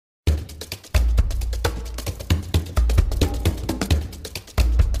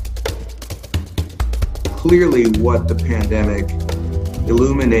Clearly, what the pandemic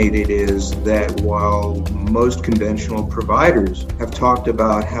illuminated is that while most conventional providers have talked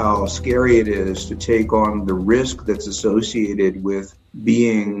about how scary it is to take on the risk that's associated with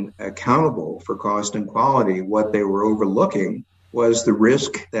being accountable for cost and quality, what they were overlooking was the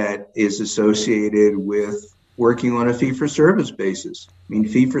risk that is associated with working on a fee-for-service basis. I mean,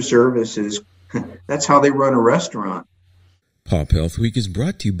 fee-for-service is, that's how they run a restaurant. PopHealth Week is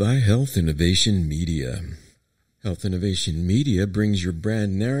brought to you by Health Innovation Media. Health Innovation Media brings your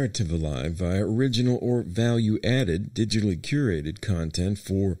brand narrative alive via original or value-added, digitally curated content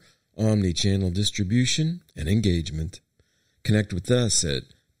for omni-channel distribution and engagement. Connect with us at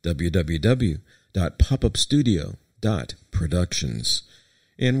www.popupstudio.productions.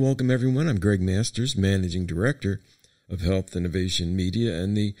 And welcome everyone. I'm Greg Masters, Managing Director of Health Innovation Media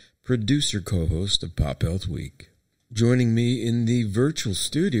and the producer co-host of PopHealth Week. Joining me in the virtual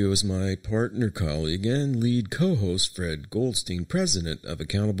studio is my partner, colleague, and lead co-host, Fred Goldstein, president of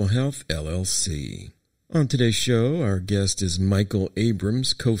Accountable Health, LLC. On today's show, our guest is Michael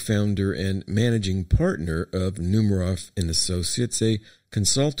Abrams, co-founder and managing partner of Numerof & Associates, a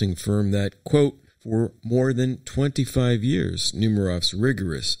consulting firm that, quote, for more than 25 years, Numerof's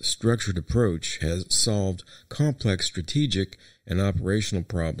rigorous, structured approach has solved complex strategic and operational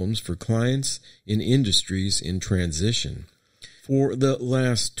problems for clients in industries in transition. For the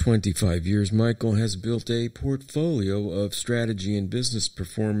last 25 years, Michael has built a portfolio of strategy and business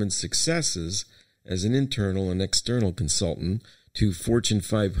performance successes as an internal and external consultant to Fortune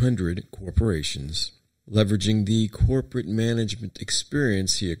 500 corporations. Leveraging the corporate management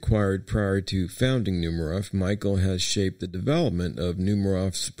experience he acquired prior to founding Numerof, Michael has shaped the development of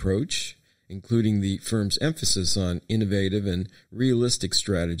Numerof's approach, including the firm's emphasis on innovative and realistic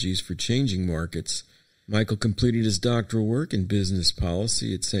strategies for changing markets. Michael completed his doctoral work in business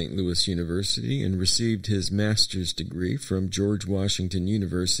policy at St. Louis University and received his master's degree from George Washington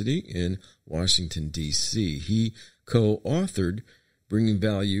University in Washington, D.C. He co-authored Bringing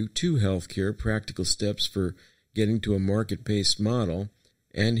Value to Healthcare, Practical Steps for Getting to a Market-Based Model,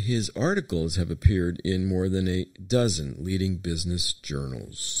 and his articles have appeared in more than a dozen leading business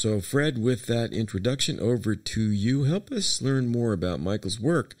journals. So, Fred, with that introduction, over to you. Help us learn more about Michael's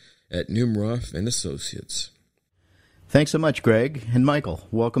work at Numerof & Associates. Thanks so much, Greg. And Michael,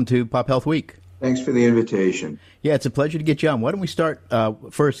 welcome to PopHealth Week. Thanks for the invitation. Yeah, it's a pleasure to get you on. Why don't we start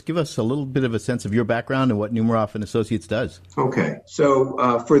first, give us a little bit of a sense of your background and what Numerof & Associates does. Okay,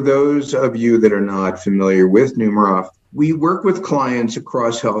 so for those of you that are not familiar with Numerof, we work with clients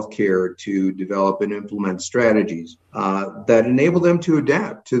across healthcare to develop and implement strategies that enable them to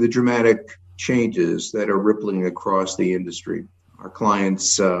adapt to the dramatic changes that are rippling across the industry. Our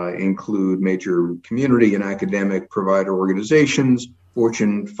clients include major community and academic provider organizations,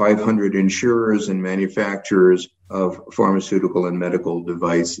 Fortune 500 insurers and manufacturers of pharmaceutical and medical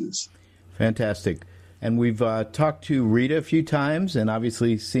devices. Fantastic. And we've talked to Rita a few times and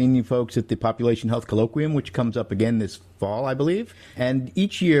obviously seen you folks at the Population Health Colloquium, which comes up again this fall, I believe. And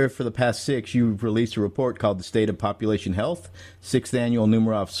each year for the past 6, you've released a report called The State of Population Health, 6th Annual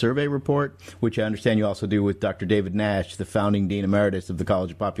Numerof Survey Report, which I understand you also do with Dr. David Nash, the founding Dean Emeritus of the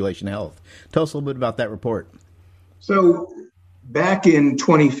College of Population Health. Tell us a little bit about that report. So back in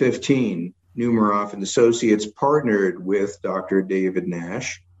 2015, Numerof & Associates partnered with Dr. David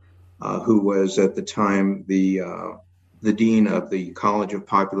Nash, who was at the time the dean of the College of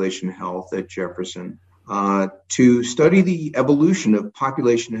Population Health at Jefferson, to study the evolution of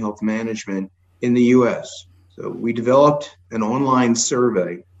population health management in the U.S. So we developed an online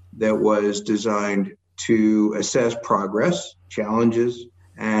survey that was designed to assess progress, challenges,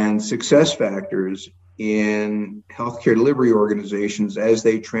 and success factors in healthcare delivery organizations as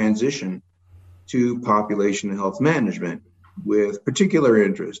they transition to population health management, with particular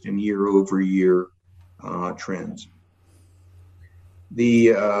interest in year-over-year trends.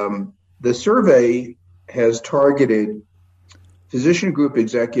 The survey has targeted physician group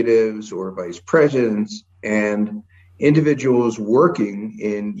executives or vice presidents and individuals working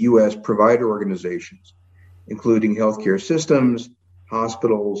in U.S. provider organizations, including healthcare systems,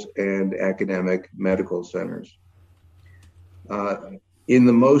 hospitals, and academic medical centers. In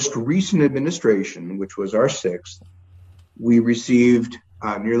the most recent administration, which was our 6th, we received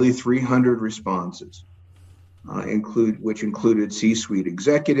nearly 300 responses, which included C-suite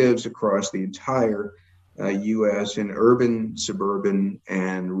executives across the entire U.S. in urban, suburban,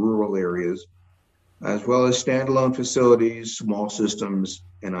 and rural areas, as well as standalone facilities, small systems,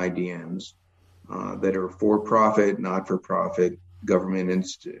 and IDNs that are for-profit, not-for-profit, government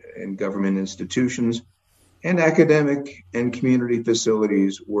institutions, and academic and community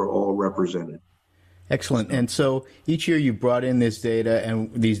facilities were all represented. Excellent. And so each year you brought in this data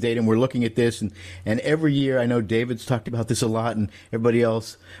and we're looking at this, and every year, I know David's talked about this a lot and everybody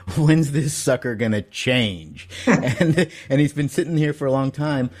else, when's this sucker going to change? and he's been sitting here for a long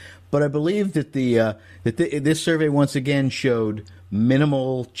time. But I believe that this survey once again showed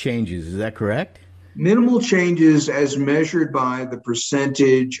minimal changes. Is that correct? Minimal changes as measured by the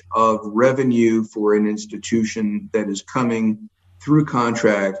percentage of revenue for an institution that is coming through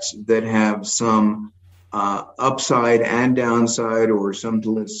contracts that have some upside and downside, or some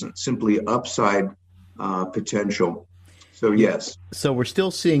simply upside potential. So yes. So we're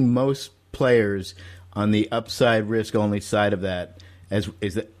still seeing most players on the upside risk only side of that as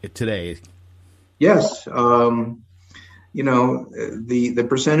is that today. Yes. The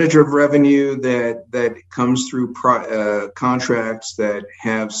percentage of revenue that comes through contracts that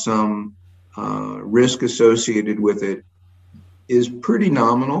have some risk associated with it is pretty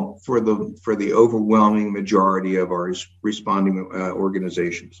nominal for the overwhelming majority of our responding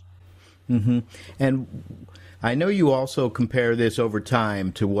organizations. Mm-hmm. And I know you also compare this over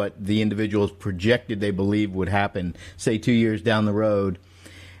time to what the individuals projected they believe would happen, say 2 years down the road.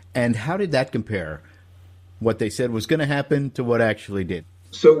 And how did that compare? What they said was going to happen to what actually did?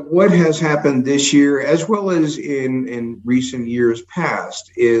 So what has happened this year, as well as in recent years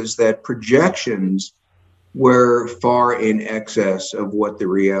past, is that projections were far in excess of what the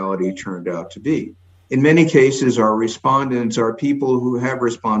reality turned out to be. In many cases, our respondents are people who have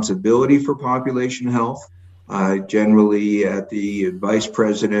responsibility for population health, generally at the vice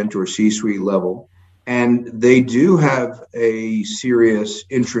president or C-suite level, and they do have a serious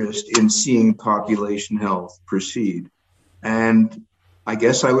interest in seeing population health proceed. And I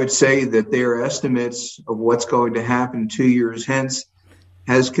guess I would say that their estimates of what's going to happen 2 years hence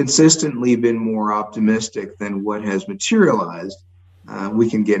has consistently been more optimistic than what has materialized. We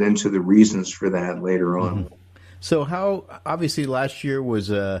can get into the reasons for that later on. Mm-hmm. So obviously last year was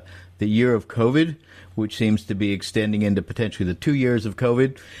the year of COVID, which seems to be extending into potentially the 2 years of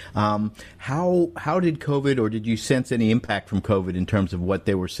COVID. How did COVID, or did you sense any impact from COVID in terms of what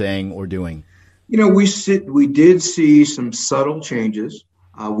they were saying or doing? We did see some subtle changes.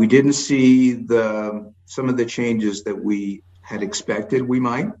 We didn't see some of the changes that we had expected we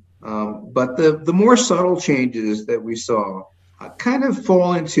might. But the more subtle changes that we saw kind of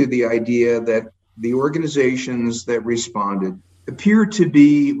fall into the idea that the organizations that responded appear to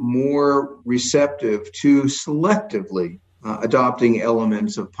be more receptive to selectively adopting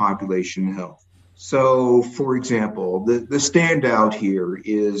elements of population health. So, for example, the standout here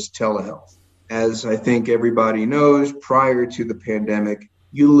is telehealth. As I think everybody knows, prior to the pandemic,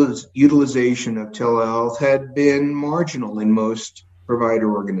 utilization of telehealth had been marginal in most provider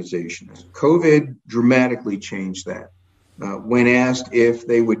organizations. COVID dramatically changed that. When asked if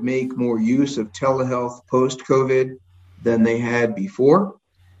they would make more use of telehealth post-COVID than they had before,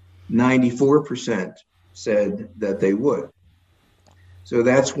 94% said that they would. So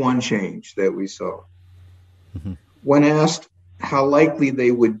that's one change that we saw. Mm-hmm. When asked how likely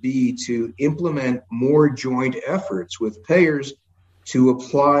they would be to implement more joint efforts with payers to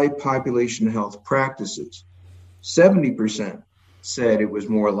apply population health practices, 70% said it was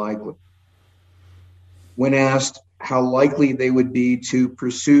more likely. When asked how likely they would be to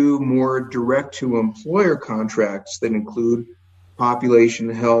pursue more direct-to-employer contracts that include population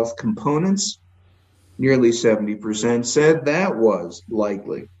health components, nearly 70% said that was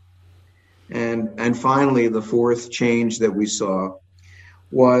likely. And finally, the fourth change that we saw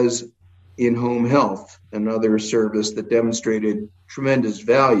was in home health, another service that demonstrated tremendous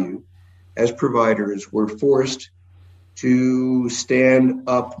value as providers were forced to stand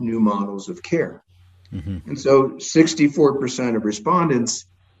up new models of care. Mm-hmm. And so 64% of respondents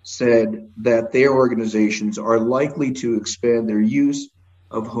said that their organizations are likely to expand their use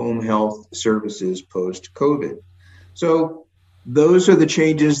of home health services post-COVID. So those are the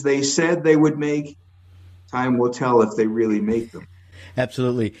changes they said they would make. Time will tell if they really make them.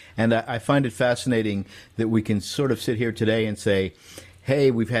 Absolutely. And I find it fascinating that we can sort of sit here today and say,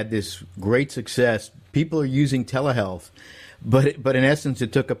 hey, we've had this great success. People are using telehealth. But in essence,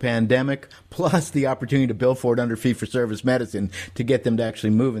 it took a pandemic plus the opportunity to bill for it under fee-for-service medicine to get them to actually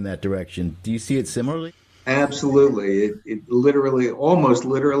move in that direction. Do you see it similarly? Absolutely. It literally, almost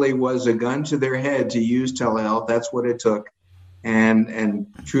literally was a gun to their head to use telehealth. That's what it took. And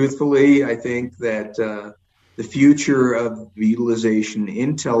truthfully, I think that the future of utilization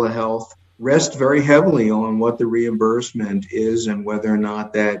in telehealth rests very heavily on what the reimbursement is and whether or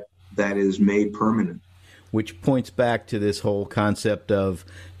not that is made permanent. which points back to this whole concept of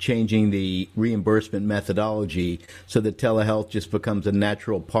changing the reimbursement methodology so that telehealth just becomes a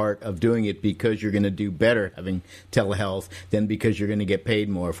natural part of doing it because you're going to do better having telehealth than because you're going to get paid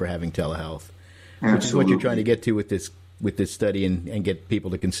more for having telehealth. Absolutely. Which is what you're trying to get to with this study and get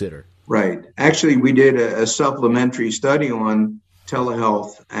people to consider. Right. Actually, we did a supplementary study on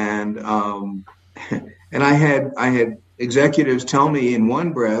telehealth, and I had executives tell me in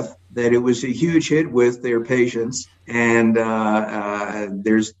one breath that it was a huge hit with their patients, and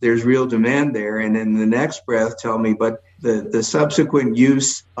there's real demand there, and in the next breath tell me, but the subsequent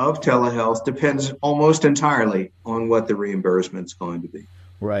use of telehealth depends almost entirely on what the reimbursement's going to be.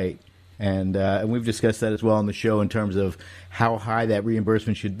 Right. And we've discussed that as well on the show in terms of how high that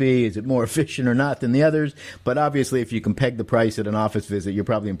reimbursement should be. Is it more efficient or not than the others? But obviously, if you can peg the price at an office visit, you're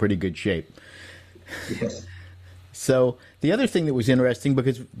probably in pretty good shape. Yes. So the other thing that was interesting,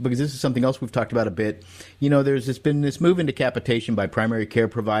 because this is something else we've talked about a bit, there's been this move into capitation by primary care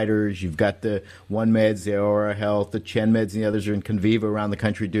providers. You've got the OneMeds, the Aura Health, the ChenMeds, and the others are in Conviva around the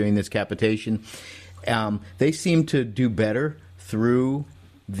country doing this capitation. They seem to do better through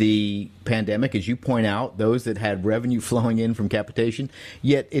the pandemic, as you point out, those that had revenue flowing in from capitation,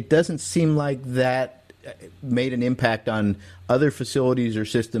 yet it doesn't seem like that made an impact on other facilities or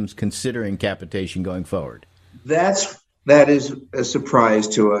systems considering capitation going forward. That is a surprise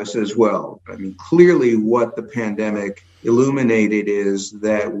to us as well. I mean, clearly what the pandemic illuminated is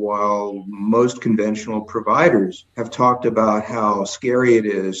that while most conventional providers have talked about how scary it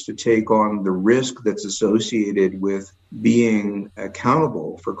is to take on the risk that's associated with being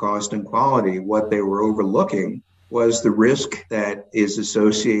accountable for cost and quality, what they were overlooking was the risk that is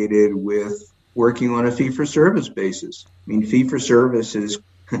associated with working on a fee-for-service basis. I mean, fee-for-service is,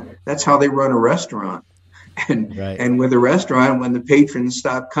 that's how they run a restaurant. And with a restaurant, when the patrons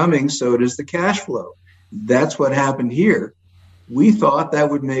stop coming, so does the cash flow. That's what happened here. We thought that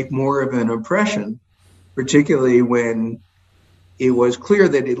would make more of an impression, particularly when it was clear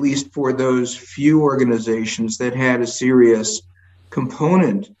that at least for those few organizations that had a serious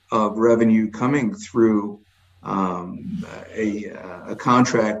component of revenue coming through a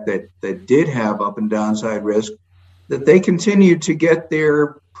contract that did have up and downside risk, that they continued to get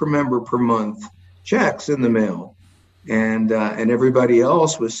their per member per month checks in the mail, and everybody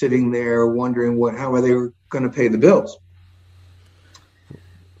else was sitting there wondering how are they going to pay the bills.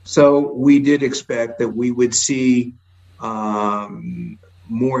 So we did expect that we would see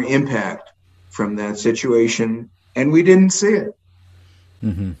more impact from that situation, and we didn't see it.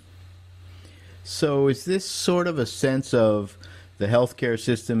 Mm-hmm. So is this sort of a sense of the healthcare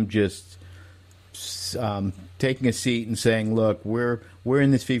system just taking a seat and saying, look, we're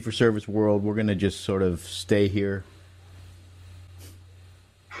in this fee-for-service world, we're going to just sort of stay here?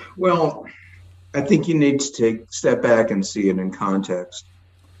 Well, I think you need to step back and see it in context.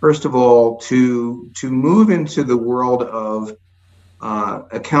 First of all, to move into the world of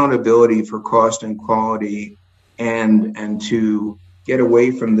accountability for cost and quality and to get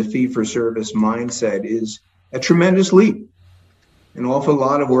away from the fee-for-service mindset is a tremendous leap. An awful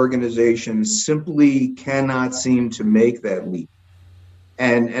lot of organizations simply cannot seem to make that leap.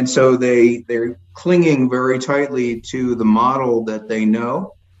 And so they're clinging very tightly to the model that they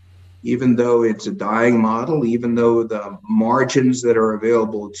know, even though it's a dying model, even though the margins that are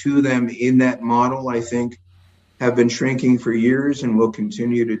available to them in that model, I think, have been shrinking for years and will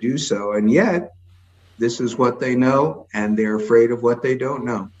continue to do so. And yet, this is what they know, and they're afraid of what they don't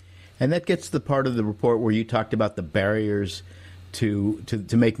know. And that gets to the part of the report where you talked about the barriers to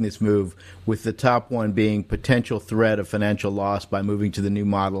making this move, with the top one being potential threat of financial loss by moving to the new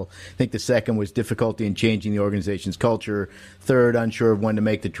model. I think the second was difficulty in changing the organization's culture. Third, unsure of when to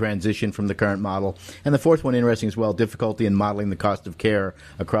make the transition from the current model. And the fourth one, interesting as well, difficulty in modeling the cost of care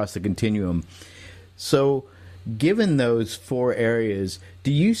across the continuum. So given those four areas,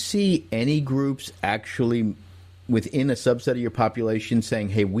 do you see any groups actually within a subset of your population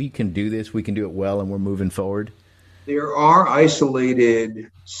saying, hey, we can do this, we can do it well, and we're moving forward? There are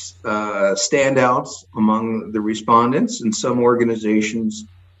isolated standouts among the respondents, and some organizations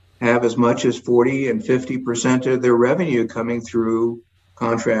have as much as 40 and 50% of their revenue coming through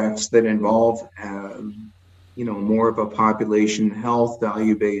contracts that involve, more of a population health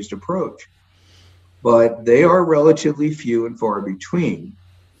value-based approach. But they are relatively few and far between.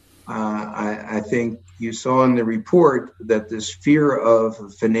 I think you saw in the report that this fear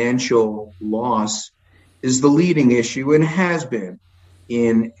of financial loss is the leading issue and has been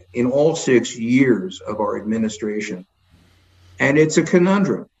in all 6 years of our administration. And it's a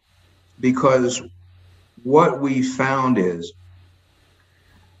conundrum, because what we found is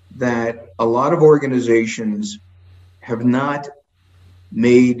that a lot of organizations have not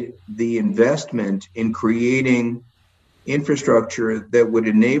made the investment in creating infrastructure that would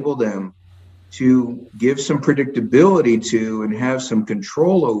enable them to give some predictability to and have some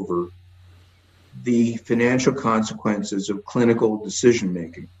control over the financial consequences of clinical decision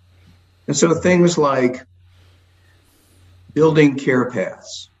making. And so things like building care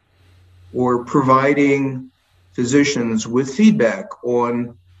paths or providing physicians with feedback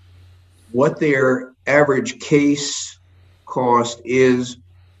on what their average case cost is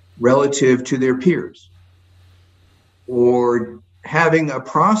relative to their peers, or having a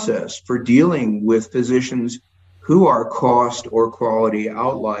process for dealing with physicians who are cost or quality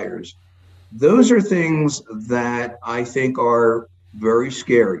outliers. Those are things that I think are very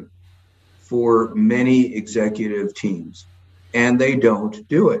scary for many executive teams, and they don't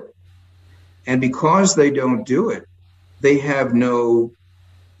do it. And because they don't do it, they have no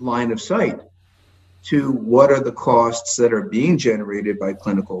line of sight to what are the costs that are being generated by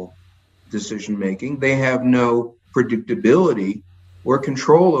clinical decision making. They have no predictability or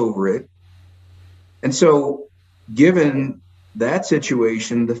control over it. And so, given that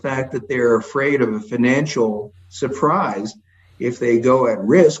situation, the fact that they're afraid of a financial surprise if they go at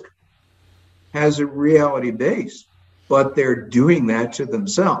risk has a reality base, but they're doing that to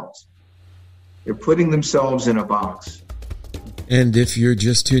themselves. They're putting themselves in a box. And if you're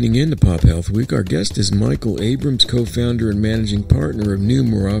just tuning in to PopHealth Week, our guest is Michael Abrams, co-founder and managing partner of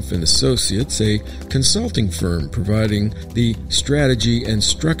Numerof and Associates, a consulting firm providing the strategy and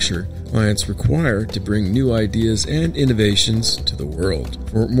structure clients require to bring new ideas and innovations to the world.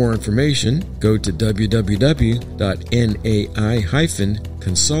 For more information, go to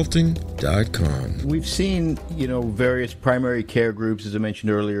www.nai-consulting.com. We've seen, various primary care groups, as I mentioned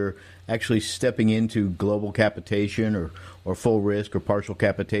earlier, actually stepping into global capitation or full risk or partial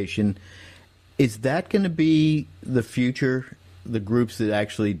capitation. Is that going to be the future, the groups that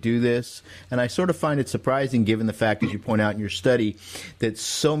actually do this? And I sort of find it surprising, given the fact, as you point out in your study, that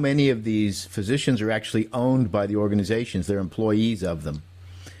so many of these physicians are actually owned by the organizations. They're employees of them,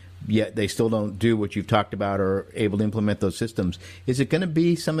 yet they still don't do what you've talked about or are able to implement those systems. Is it going to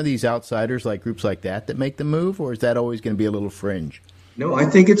be some of these outsiders, like groups like that make the move, or is that always going to be a little fringe? No, I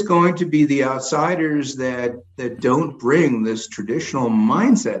think it's going to be the outsiders that don't bring this traditional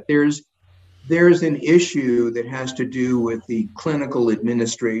mindset. There's an issue that has to do with the clinical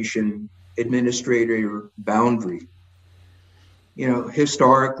administrator boundary.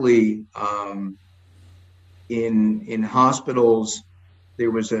 Historically, in hospitals,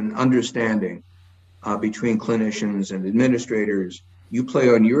 there was an understanding between clinicians and administrators. You play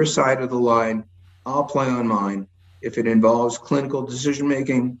on your side of the line, I'll play on mine. If it involves clinical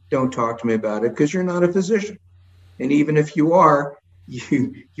decision-making, don't talk to me about it because you're not a physician. And even if you are,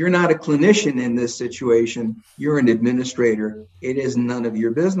 you're not a clinician in this situation. You're an administrator. It is none of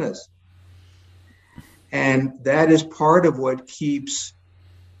your business. And that is part of what keeps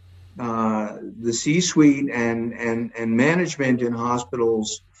the C-suite and management in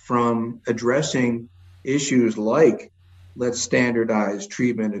hospitals from addressing issues like, let's standardize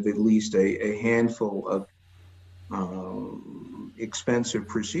treatment of at least a handful of expensive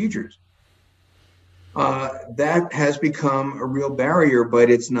procedures. That has become a real barrier, but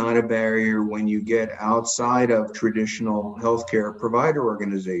it's not a barrier when you get outside of traditional healthcare provider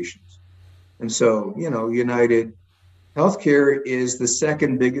organizations. And so, United Healthcare is the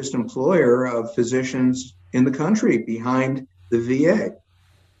second biggest employer of physicians in the country behind the VA.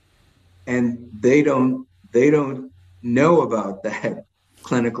 And they don't know about that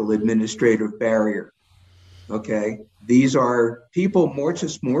clinical administrative barrier. Okay, these are people, more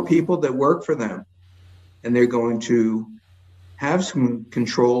people that work for them, and they're going to have some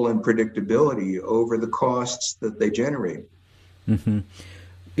control and predictability over the costs that they generate. Mm-hmm.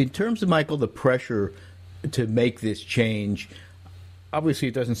 In terms of, Michael, the pressure to make this change, obviously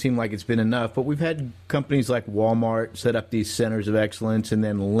it doesn't seem like it's been enough, but we've had companies like Walmart set up these centers of excellence and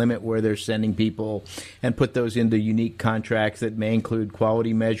then limit where they're sending people and put those into unique contracts that may include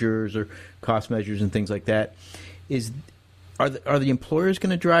quality measures or cost measures and things like that. Are the employers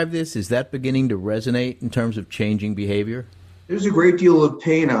going to drive this? Is that beginning to resonate in terms of changing behavior? There's a great deal of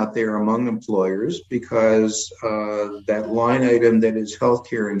pain out there among employers because that line item that is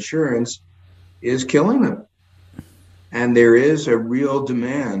healthcare insurance is killing them. And there is a real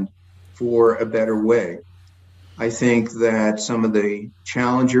demand for a better way. I think that some of the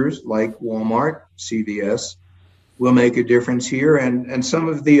challengers like Walmart, CVS, will make a difference here. And some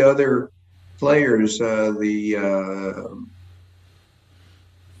of the other players, the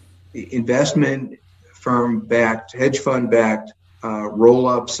investment firm-backed, hedge fund-backed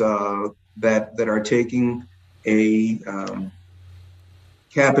roll-ups that are taking a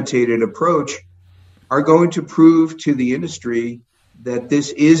capitated approach are going to prove to the industry that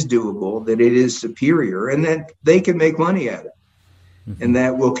this is doable, that it is superior, and that they can make money at it. Mm-hmm. And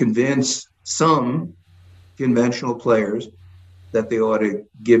that will convince some conventional players that they ought to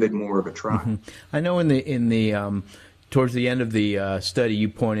give it more of a try. Mm-hmm. I know in the towards the end of the study, you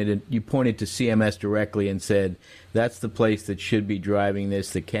pointed to CMS directly and said that's the place that should be driving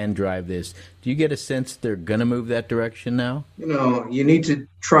this, that can drive this. Do you get a sense they're going to move that direction now? You need to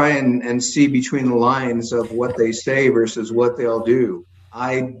try and see between the lines of what they say versus what they'll do.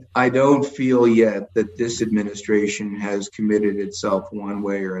 I don't feel yet that this administration has committed itself one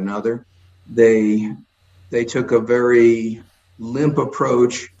way or another. They took a very limp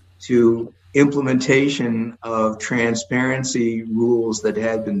approach to implementation of transparency rules that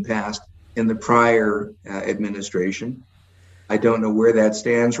had been passed in the prior administration. I don't know where that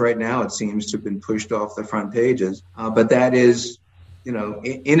stands right now. It seems to have been pushed off the front pages. But that is,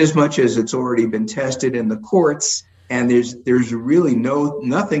 in as much as it's already been tested in the courts, and there's really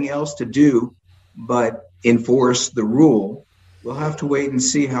nothing else to do but enforce the rule, we'll have to wait and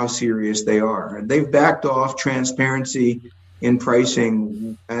see how serious they are. And they've backed off transparency in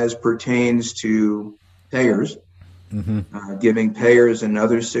pricing as pertains to payers, giving payers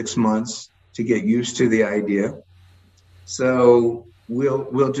another 6 months to get used to the idea. So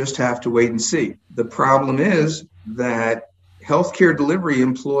we'll just have to wait and see. The problem is that healthcare delivery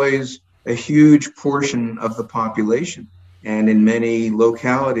employs a huge portion of the population. And in many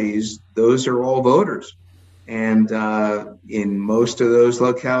localities, those are all voters. And in most of those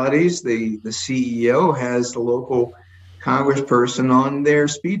localities, the CEO has the local congressperson on their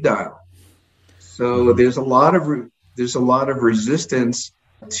speed dial. So there's a lot of resistance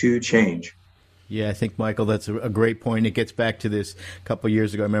to change. Yeah, I think, Michael, that's a great point. It gets back to this a couple of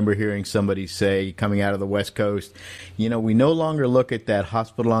years ago. I remember hearing somebody say, coming out of the West Coast, we no longer look at that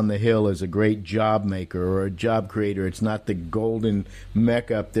hospital on the hill as a great job maker or a job creator. It's not the golden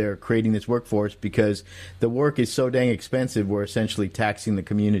mecca up there creating this workforce because the work is so dang expensive, we're essentially taxing the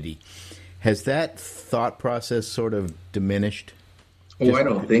community. Has that thought process sort of diminished? Oh, I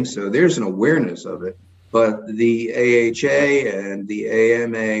don't think so. There's an awareness of it. But the AHA and the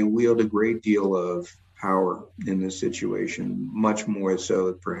AMA wield a great deal of power in this situation, much more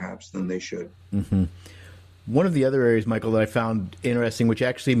so perhaps than they should. Mm-hmm. One of the other areas, Michael, that I found interesting, which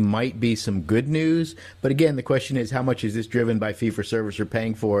actually might be some good news, but again, the question is how much is this driven by fee-for-service or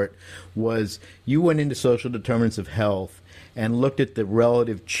paying for it, was you went into social determinants of health and looked at the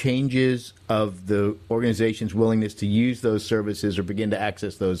relative changes of the organization's willingness to use those services or begin to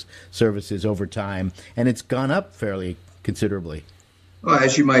access those services over time, and it's gone up fairly considerably. Well,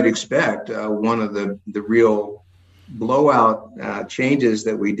 as you might expect, one of the real blowout changes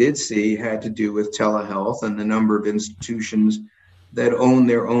that we did see had to do with telehealth and the number of institutions that own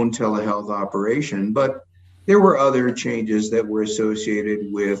their own telehealth operation. But there were other changes that were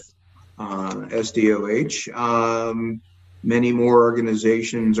associated with SDOH. Many more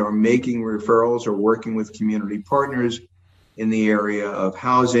organizations are making referrals or working with community partners in the area of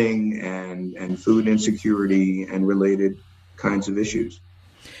housing and food insecurity and related kinds of issues.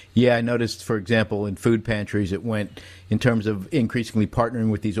 Yeah, I noticed, for example, in food pantries, it went, in terms of increasingly partnering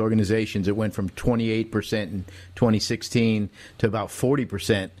with these organizations, it went from 28% in 2016 to about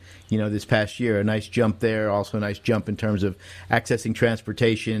 40%, this past year. A nice jump there. Also a nice jump in terms of accessing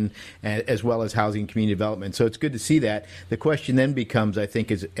transportation as well as housing and community development. So it's good to see that. The question then becomes, I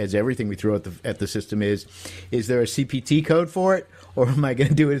think, as everything we throw at the system is there a CPT code for it? Or am I going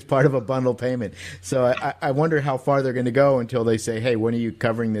to do it as part of a bundle payment? So I wonder how far they're going to go until they say, hey, when are you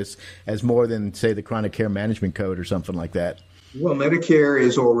covering this as more than, say, the chronic care management code or something like that? Well, Medicare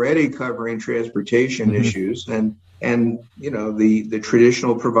is already covering transportation issues. And the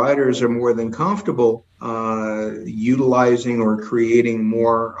traditional providers are more than comfortable utilizing or creating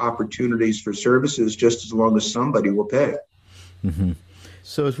more opportunities for services just as long as somebody will pay. Mm-hmm.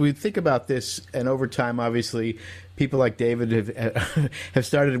 So as we think about this, and over time, obviously, people like David have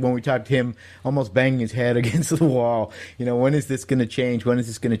started, when we talked to him, almost banging his head against the wall. When is this going to change? When is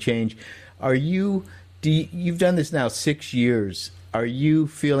this going to change? You've done this now 6 years. Are you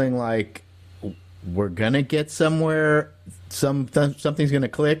feeling like we're going to get somewhere, something's going to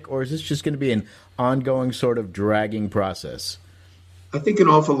click, or is this just going to be an ongoing sort of dragging process? I think an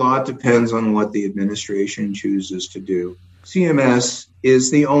awful lot depends on what the administration chooses to do. CMS is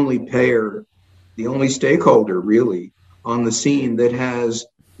the only payer, the only stakeholder really on the scene that has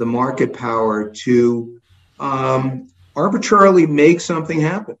the market power to arbitrarily make something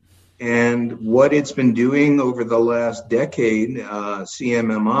happen. And what it's been doing over the last decade,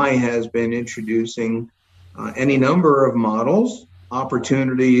 CMMI has been introducing any number of models,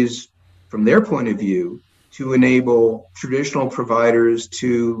 opportunities from their point of view to enable traditional providers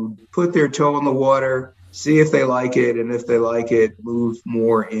to put their toe in the water, see if they like it, and if they like it, move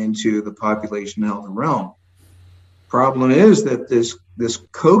more into the population health realm. Problem is that this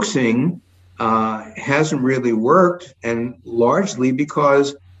coaxing hasn't really worked, and largely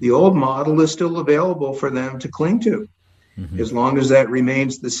because the old model is still available for them to cling to. Mm-hmm. As long as that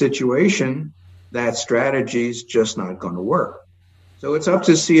remains the situation, that strategy is just not going to work. So it's up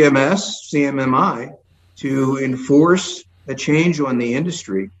to CMMI, to enforce a change on the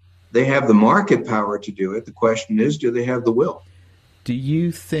industry. They have the market power to do it. The question is, do they have the will? Do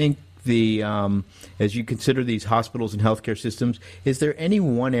you think as you consider these hospitals and healthcare systems, is there any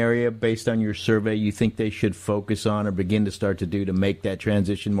one area based on your survey you think they should focus on or begin to start to do to make that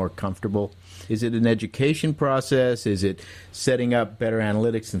transition more comfortable? Is it an education process? Is it setting up better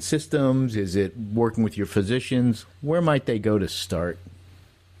analytics and systems? Is it working with your physicians? Where might they go to start?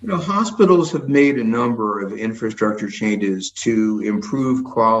 Hospitals have made a number of infrastructure changes to improve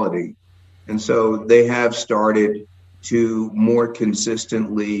quality. And so they have started to more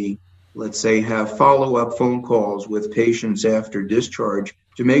consistently, let's say, have follow-up phone calls with patients after discharge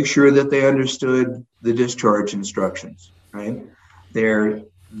to make sure that they understood the discharge instructions, right? They've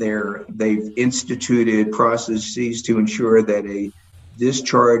instituted processes to ensure that a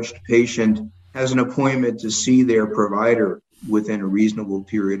discharged patient has an appointment to see their provider within a reasonable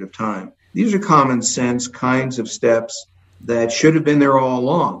period of time. These are common sense kinds of steps that should have been there all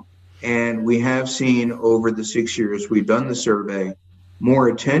along. And we have seen over the 6 years we've done the survey more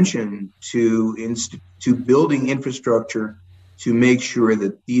attention to building infrastructure to make sure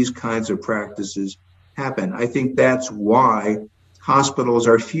that these kinds of practices happen. I think that's why hospitals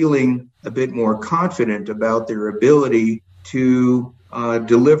are feeling a bit more confident about their ability to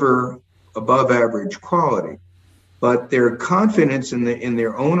deliver above average quality. But their confidence in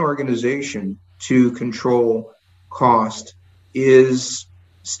their own organization to control cost is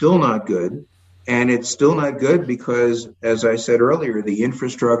still not good. And it's still not good because, as I said earlier, the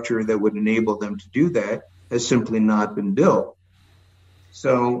infrastructure that would enable them to do that has simply not been built.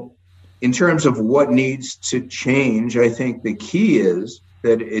 So in terms of what needs to change, I think the key is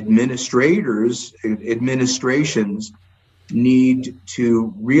that administrations need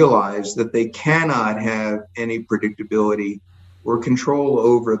to realize that they cannot have any predictability or control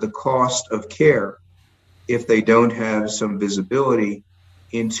over the cost of care if they don't have some visibility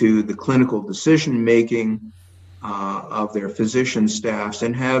into the clinical decision-making of their physician staffs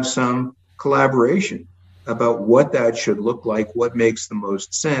and have some collaboration about what that should look like, what makes the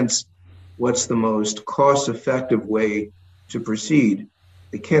most sense, what's the most cost-effective way to proceed.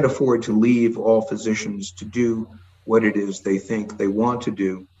 They can't afford to leave all physicians to do what it is they think they want to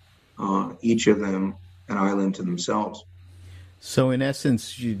do, each of them an island to themselves. So in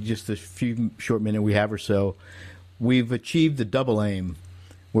essence, just a few short minutes we have or so, we've achieved the double aim.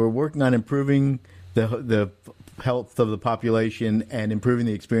 We're working on improving the health of the population and improving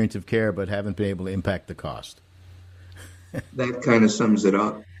the experience of care, but haven't been able to impact the cost. That kind of sums it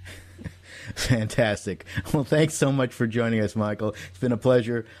up. Fantastic. Well, thanks so much for joining us, Michael. It's been a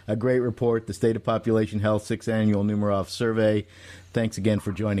pleasure. A great report, the State of Population Health 6th Annual Numerof Survey. Thanks again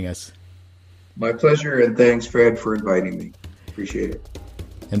for joining us. My pleasure, and thanks, Fred, for inviting me. Appreciate it.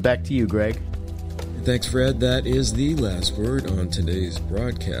 And back to you, Greg. Thanks, Fred. That is the last word on today's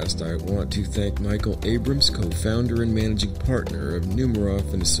broadcast. I want to thank Michael Abrams, co-founder and managing partner of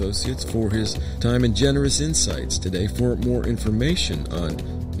Numerof & Associates, for his time and generous insights today. For more information on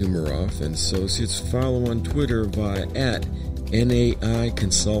Numerof & Associates, follow on Twitter via @NAI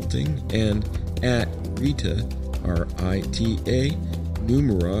Consulting and @Rita, RITA,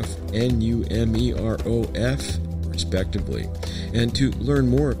 Numerof, NUMEROF, respectively. And to learn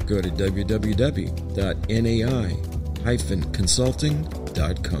more, go to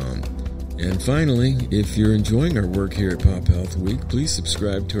www.nai-consulting.com. And finally, if you're enjoying our work here at PopHealth Week, please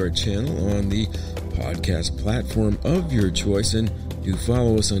subscribe to our channel on the podcast platform of your choice, and do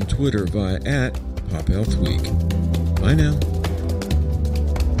follow us on Twitter via @PopHealthWeek. Bye now.